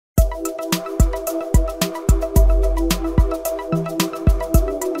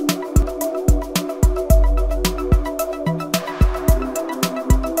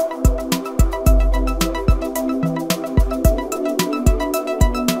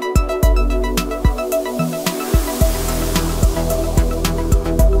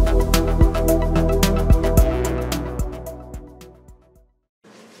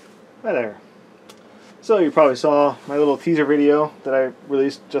So you probably saw my little teaser video that I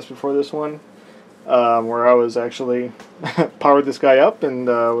released just before this one, where I was actually powered this guy up and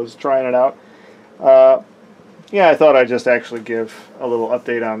was trying it out. Yeah, I thought I'd just actually give a little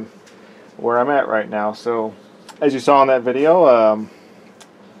update on where I'm at right now. So, as you saw in that video,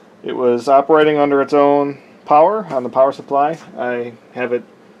 it was operating under its own power on the power supply. I have it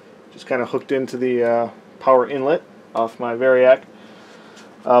just kind of hooked into the power inlet off my Variac.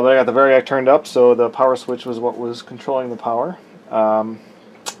 But I got the Variac turned up, so the power switch was what was controlling the power.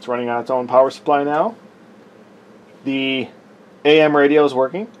 It's running on its own power supply now. The AM radio is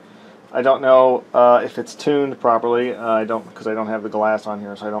working. I don't know if it's tuned properly. Because I don't have the glass on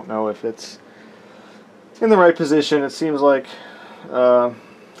here, so I don't know if it's in the right position. It seems like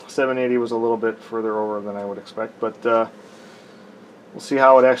 780 was a little bit further over than I would expect, but we'll see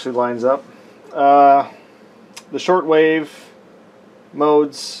how it actually lines up. The shortwave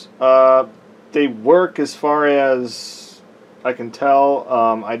modes, they work as far as I can tell.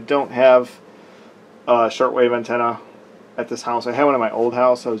 I don't have a shortwave antenna at this house. I had one in my old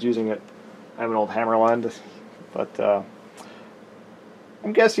house. I was using it. I have an old Hammerland, but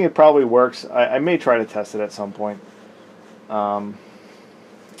I'm guessing it probably works. I may try to test it at some point, but I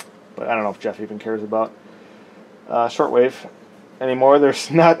don't know if Jeff even cares about shortwave anymore. There's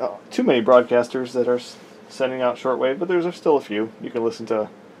not too many broadcasters that are sending out shortwave, but there's still a few. You can listen to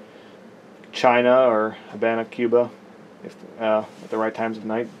China or Havana, Cuba, if at the right times of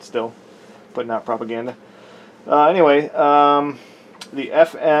night, still putting out propaganda. Anyway, the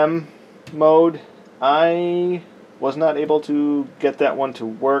FM mode, I was not able to get that one to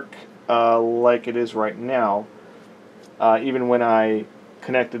work like it is right now. Even when I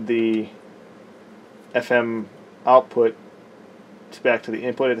connected the FM output back to the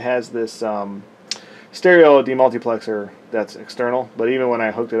input, it has this stereo demultiplexer that's external, but even when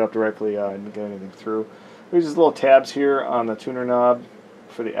I hooked it up directly, I didn't get anything through. There's these little tabs here on the tuner knob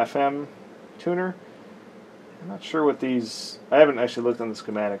for the FM tuner. I'm not sure what these... I haven't actually looked on the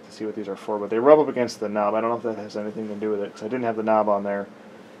schematic to see what these are for, but they rub up against the knob. I don't know if that has anything to do with it, because I didn't have the knob on there.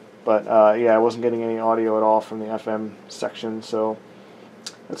 But yeah, I wasn't getting any audio at all from the FM section, so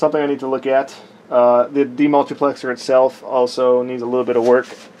that's something I need to look at. The demultiplexer itself also needs a little bit of work.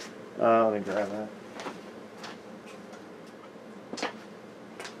 Let me grab that.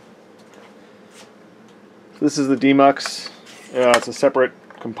 This is the demux. It's a separate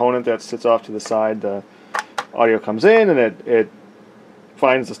component that sits off to the side. The audio comes in and it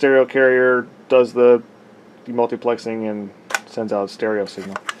finds the stereo carrier, does the demultiplexing, and sends out a stereo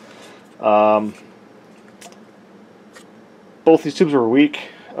signal. Both these tubes were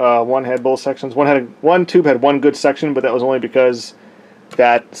weak. One had both sections. One tube had one good section, but that was only because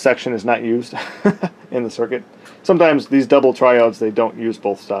that section is not used in the circuit. Sometimes these double triodes, they don't use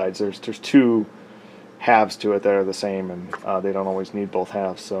both sides. There's two halves to it that are the same, and they don't always need both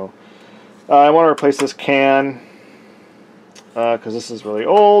halves. So I want to replace this can because this is really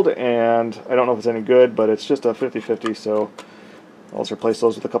old, and I don't know if it's any good, but it's just a 50-50, so I'll just replace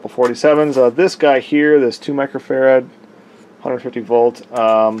those with a couple 47s. This guy here, this 2 microfarad, 150 volt,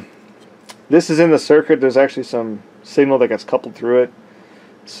 this is in the circuit. There's actually some signal that gets coupled through it,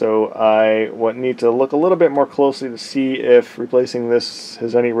 so I need to look a little bit more closely to see if replacing this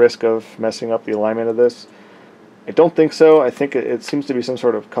has any risk of messing up the alignment of this. I don't think so. I think it seems to be some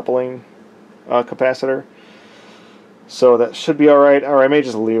sort of coupling capacitor, so that should be alright, or I may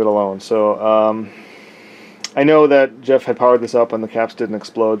just leave it alone. So I know that Jeff had powered this up and the caps didn't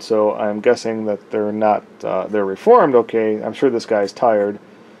explode, so I'm guessing that they're reformed okay. I'm sure this guy's tired,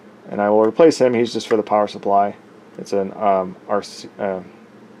 and I will replace him. He's just for the power supply. It's an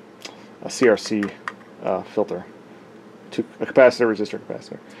a CRC filter, a capacitor, resistor,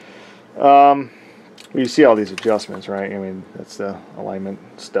 capacitor. You see all these adjustments, right? I mean, that's the alignment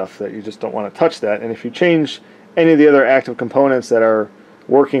stuff that you just don't want to touch that. And if you change any of the other active components that are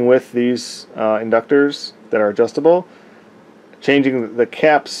working with these inductors that are adjustable, changing the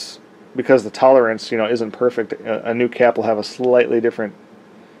caps, because the tolerance, isn't perfect, a new cap will have a slightly different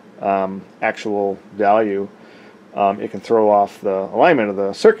actual value. It can throw off the alignment of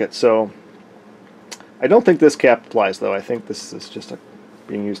the circuit. So I don't think this cap applies, though. I think this is just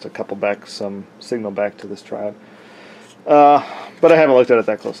being used to couple back some signal back to this triode. But I haven't looked at it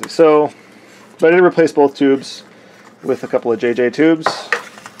that closely. So, but I did replace both tubes with a couple of JJ tubes.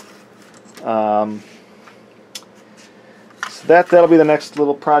 So that'll be the next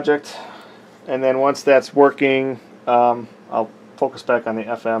little project. And then once that's working, I'll focus back on the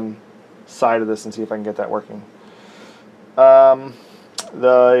FM side of this and see if I can get that working.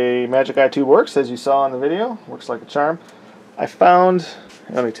 The Magic Eye tube works, as you saw in the video. Works like a charm. I found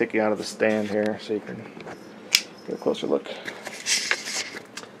Let me take you out of the stand here so you can get a closer look.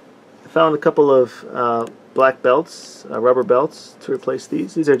 I found a couple of black belts, rubber belts, to replace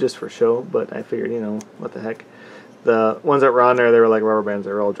these. These are just for show, but I figured, you know, what the heck. The ones that were on there, they were like rubber bands.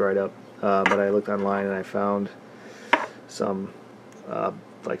 They were all dried up. But I looked online and I found some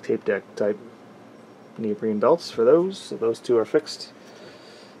like tape deck type neoprene belts for those. So those two are fixed.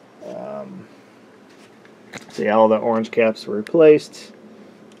 So yeah, all the orange caps were replaced.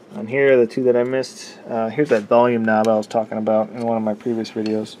 On here, the two that I missed. Here's that volume knob I was talking about in one of my previous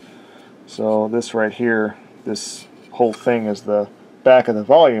videos. So this right here, this whole thing is the back of the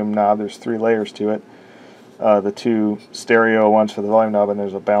volume knob. There's 3 layers to it. The 2 stereo ones for the volume knob, and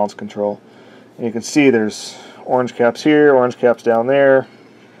there's a balance control. And you can see there's orange caps here, orange caps down there,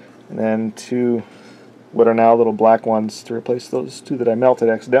 and then 2 what are now little black ones to replace those 2 that I melted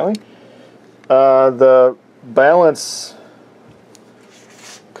accidentally. The balance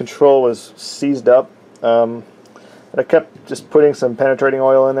control was seized up. I kept just putting some penetrating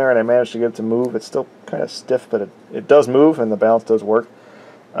oil in there, and I managed to get it to move. It's still kind of stiff, but it does move, and the balance does work.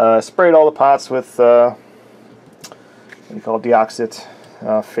 Sprayed all the pots with what do you call it, deoxit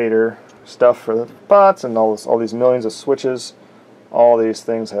fader stuff for the pots, and all these millions of switches. All these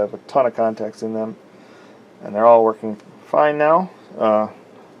things have a ton of contacts in them, and they're all working fine now.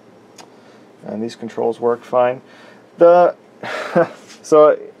 And these controls work fine.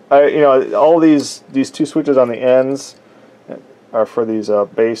 So you know, all these 2 switches on the ends are for these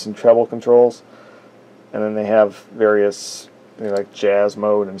bass and treble controls, and then they have various, you know, like jazz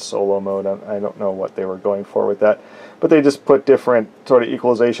mode and solo mode. I don't know what they were going for with that, but they just put different sort of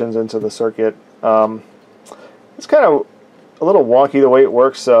equalizations into the circuit. It's kind of a little wonky the way it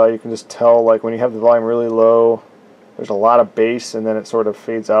works. You can just tell, like, when you have the volume really low, there's a lot of bass, and then it sort of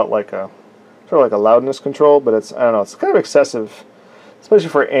fades out like a sort of like a loudness control. But it's, I don't know, it's kind of excessive, especially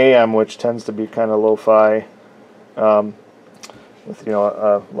for AM, which tends to be kind of lo-fi with, you know,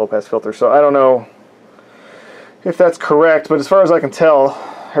 a low-pass filter. So I don't know if that's correct, but as far as I can tell,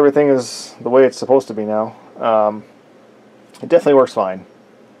 everything is the way it's supposed to be now. It definitely works fine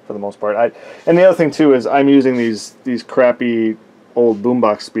for the most part. And the other thing too is I'm using these crappy old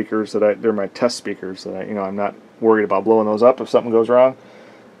boombox speakers that they're my test speakers that you know, I'm not worried about blowing those up if something goes wrong.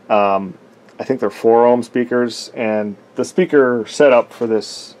 I think they're 4-ohm speakers, and the speaker setup for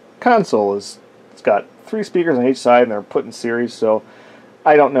this console it's got 3 speakers on each side, and they're put in series. So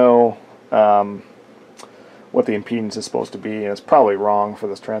I don't know what the impedance is supposed to be, and it's probably wrong for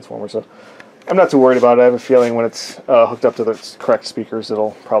this transformer. So I'm not too worried about it. I have a feeling when it's hooked up to the correct speakers,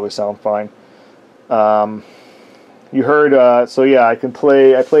 it'll probably sound fine. You heard, so yeah, I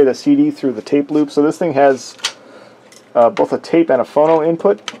played a CD through the tape loop. So this thing has both a tape and a phono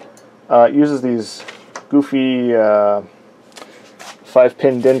input. It uses these goofy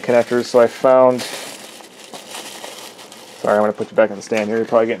 5-pin DIN connectors. So I found, sorry, I'm going to put you back in the stand here. You're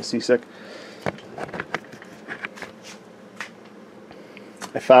probably getting seasick.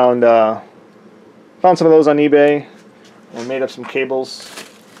 I found some of those on eBay and made up some cables.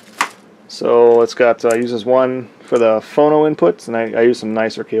 So it's got uses one for the phono inputs, and I use some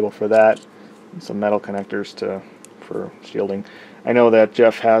nicer cable for that, and some metal connectors for shielding. I know that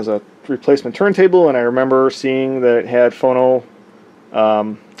Jeff has a replacement turntable, and I remember seeing that it had phono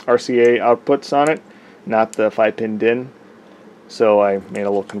RCA outputs on it, not the 5-pin DIN. So I made a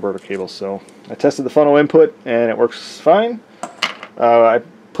little converter cable. So I tested the phono input, and it works fine. I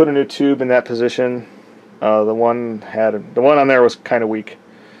put a new tube in that position. The one on there was kind of weak.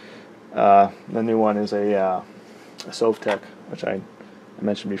 The new one is a Sovtech, which I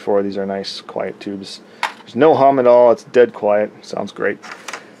mentioned before. These are nice, quiet tubes. There's no hum at all. It's dead quiet. Sounds great.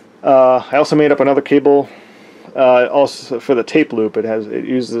 I also made up another cable. Also for the tape loop, it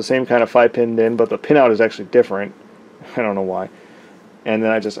uses the same kind of 5-pin DIN, but the pinout is actually different. I don't know why. And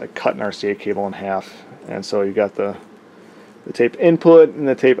then I cut an RCA cable in half, and so you got the tape input and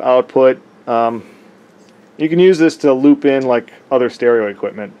the tape output. You can use this to loop in like other stereo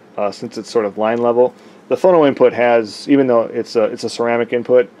equipment, since it's sort of line level. The phono input has, even though it's a ceramic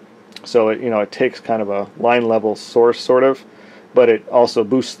input, so it takes kind of a line level source sort of, but it also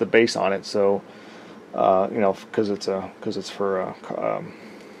boosts the bass on it. So because it's for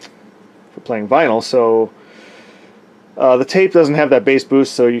playing vinyl. So the tape doesn't have that bass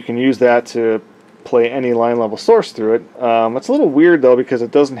boost, so you can use that to play any line level source through it. It's a little weird though, because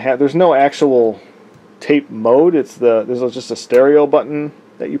it doesn't have, there's no actual tape mode. There's just a stereo button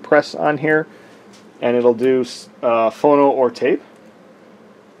that you press on here, and it'll do phono or tape.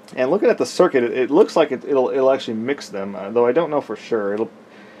 And looking at the circuit, it looks like it'll actually mix them, though I don't know for sure.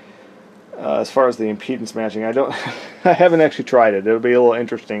 as far as the impedance matching, I haven't actually tried it. It'll be a little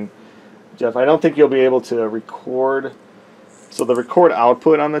interesting, Jeff. I don't think you'll be able to record. So the record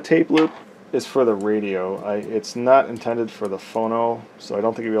output on the tape loop is for the radio. It's not intended for the phono, so I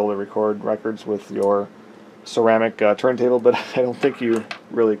don't think you'll be able to record records with your ceramic turntable, but I don't think you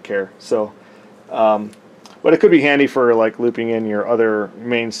really care. So, but it could be handy for like looping in your other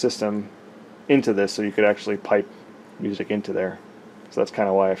main system into this, so you could actually pipe music into there. So that's kind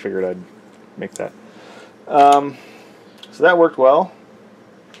of why I figured I'd make that. So that worked well.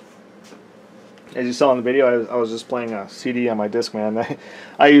 As you saw in the video, I was just playing a CD on my Discman.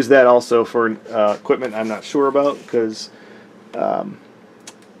 I use that also for equipment I'm not sure about, because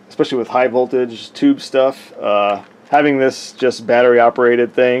especially with high voltage tube stuff, having this just battery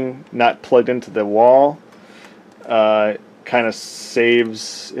operated thing not plugged into the wall kind of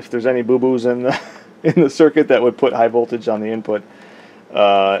saves if there's any boo-boos in the circuit that would put high voltage on the input.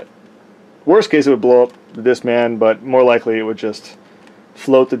 Worst case, it would blow up the Discman, but more likely it would just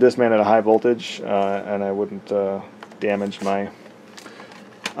float the Discman at a high voltage, and I wouldn't damage my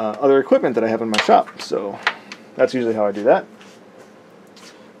other equipment that I have in my shop. So that's usually how I do that.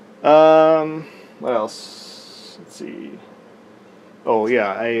 What else? Let's see. Oh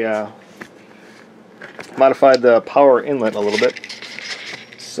yeah, I modified the power inlet a little bit.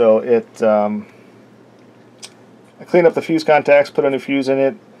 So I cleaned up the fuse contacts, put a new fuse in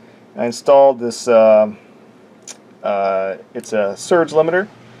it. I installed this. It's a surge limiter.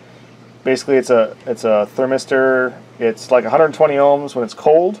 Basically, it's a thermistor. It's like 120 ohms when it's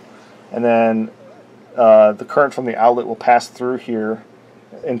cold, and then the current from the outlet will pass through here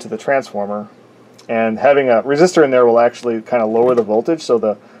into the transformer. And having a resistor in there will actually kind of lower the voltage, so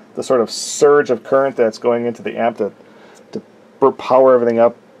the sort of surge of current that's going into the amp to power everything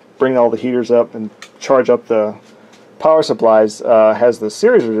up, bring all the heaters up, and charge up the power supplies has the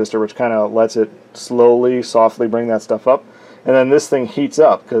series resistor, which kind of lets it slowly, softly bring that stuff up. And then this thing heats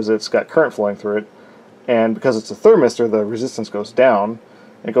up because it's got current flowing through it. And because it's a thermistor, the resistance goes down.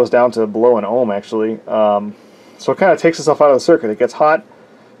 It goes down to below an ohm, actually. So it kind of takes itself out of the circuit. It gets hot,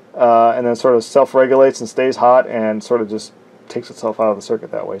 and then sort of self-regulates and stays hot, and sort of just takes itself out of the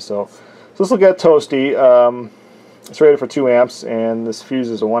circuit that way. So this will get toasty. It's rated for 2 amps, and this fuse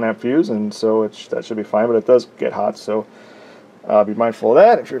is a 1 amp fuse, and so that should be fine, but it does get hot, so be mindful of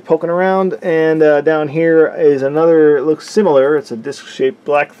that if you're poking around. And down here is another, it looks similar. It's a disc-shaped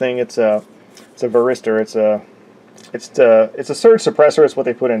black thing. It's a varistor. It's a surge suppressor. It's what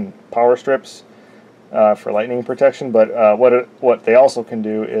they put in power strips for lightning protection, but what they also can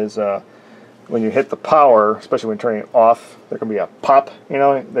do is when you hit the power, especially when turning it off, there can be a pop,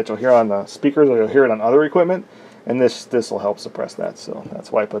 that you'll hear on the speakers, or you'll hear it on other equipment. And this will help suppress that, so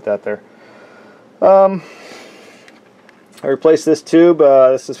that's why I put that there. I replaced this tube.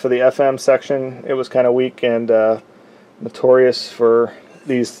 This is for the FM section. It was kind of weak and notorious for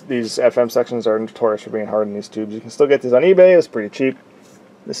these FM sections are notorious for being hard in these tubes. You can still get these on eBay. It's pretty cheap.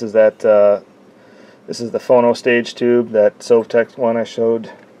 This is that. This is the phono stage tube, that Sovtech one I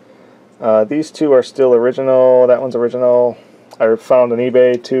showed. These two are still original. That one's original. I found an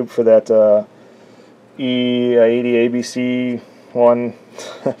eBay tube for that. E80 ABC one,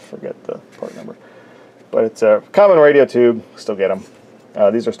 I forget the part number, but it's a common radio tube. Still get them.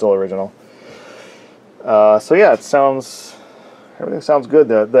 These are still original. So yeah, everything sounds good.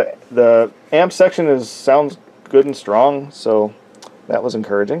 The amp section sounds good and strong, so that was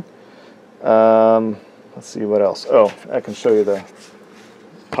encouraging. Let's see what else. Oh, I can show you the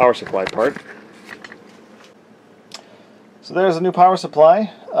power supply part. So there's a new power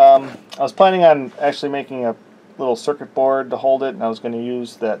supply. I was planning on actually making a little circuit board to hold it, and I was going to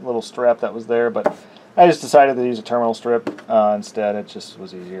use that little strap that was there, but I just decided to use a terminal strip instead. It just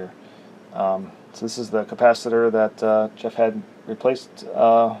was easier. So this is the capacitor that Jeff had replaced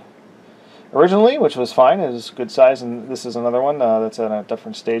originally, which was fine. It was good size, and this is another one that's at a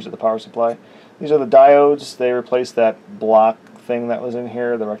different stage of the power supply. These are the diodes. They replaced that block thing that was in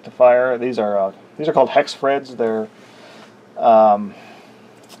here, the rectifier. These are called hex Freds.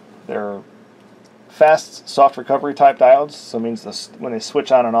 They're fast soft recovery type diodes, so it means when they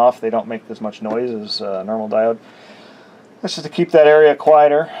switch on and off, they don't make as much noise as a normal diode. That's just to keep that area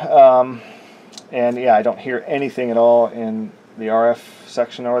quieter. And yeah, I don't hear anything at all in the RF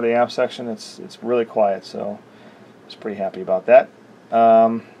section or the amp section. It's really quiet, so I was pretty happy about that.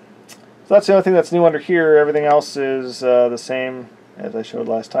 So that's the only thing that's new under here. Everything else is the same as I showed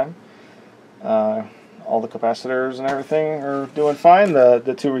last time. All the capacitors and everything are doing fine.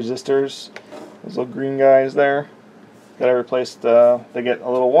 The 2 resistors, those little green guys there that I replaced, they get a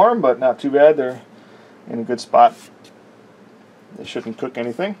little warm, but not too bad. They're in a good spot. They shouldn't cook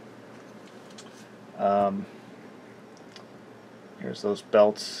anything. Here's those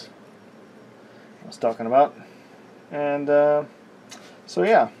belts I was talking about. And so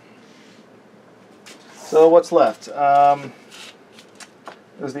yeah. So what's left? There's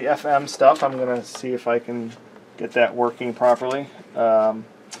the FM stuff. I'm going to see if I can get that working properly. The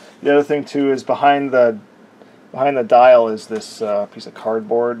other thing too is behind the dial is this piece of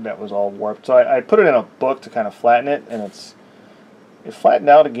cardboard that was all warped. So I put it in a book to kind of flatten it, and it flattened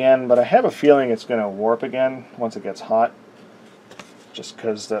out again, but I have a feeling it's going to warp again once it gets hot, just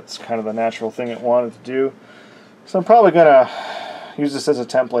because that's kind of the natural thing it wanted to do. So I'm probably going to use this as a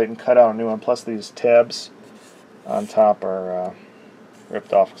template and cut out a new one. Plus these tabs on top are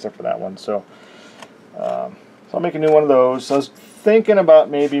ripped off except for that one. So I'll make a new one of those. So I was thinking about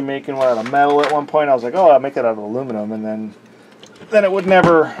maybe making one out of metal at one point. I was like, oh, I'll make it out of aluminum, and then it would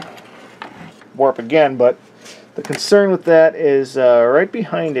never warp again. But the concern with that is right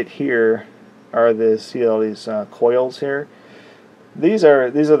behind it here are see all these coils here. These are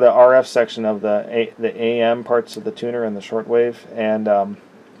the RF section of the AM parts of the tuner and the shortwave, and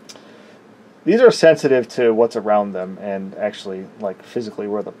these are sensitive to what's around them and actually like physically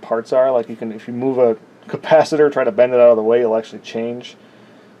where the parts are. Like if you move a capacitor, try to bend it out of the way, you'll actually change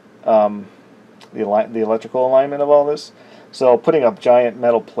the electrical alignment of all this. So putting a giant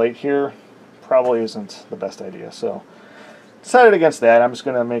metal plate here probably isn't the best idea. So decided against that. I'm just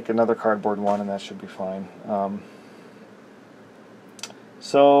going to make another cardboard one, and that should be fine.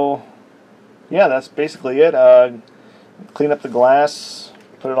 So yeah, that's basically it. Clean up the glass,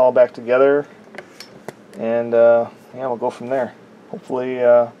 put it all back together, and yeah, we'll go from there. Hopefully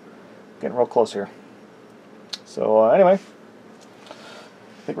getting real close here. So anyway, I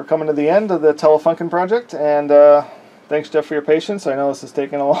think we're coming to the end of the Telefunken project, and thanks, Jeff, for your patience. I know this is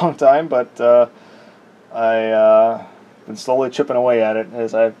taking a long time, but I've been slowly chipping away at it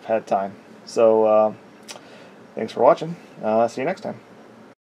as I've had time. So thanks for watching. See you next time.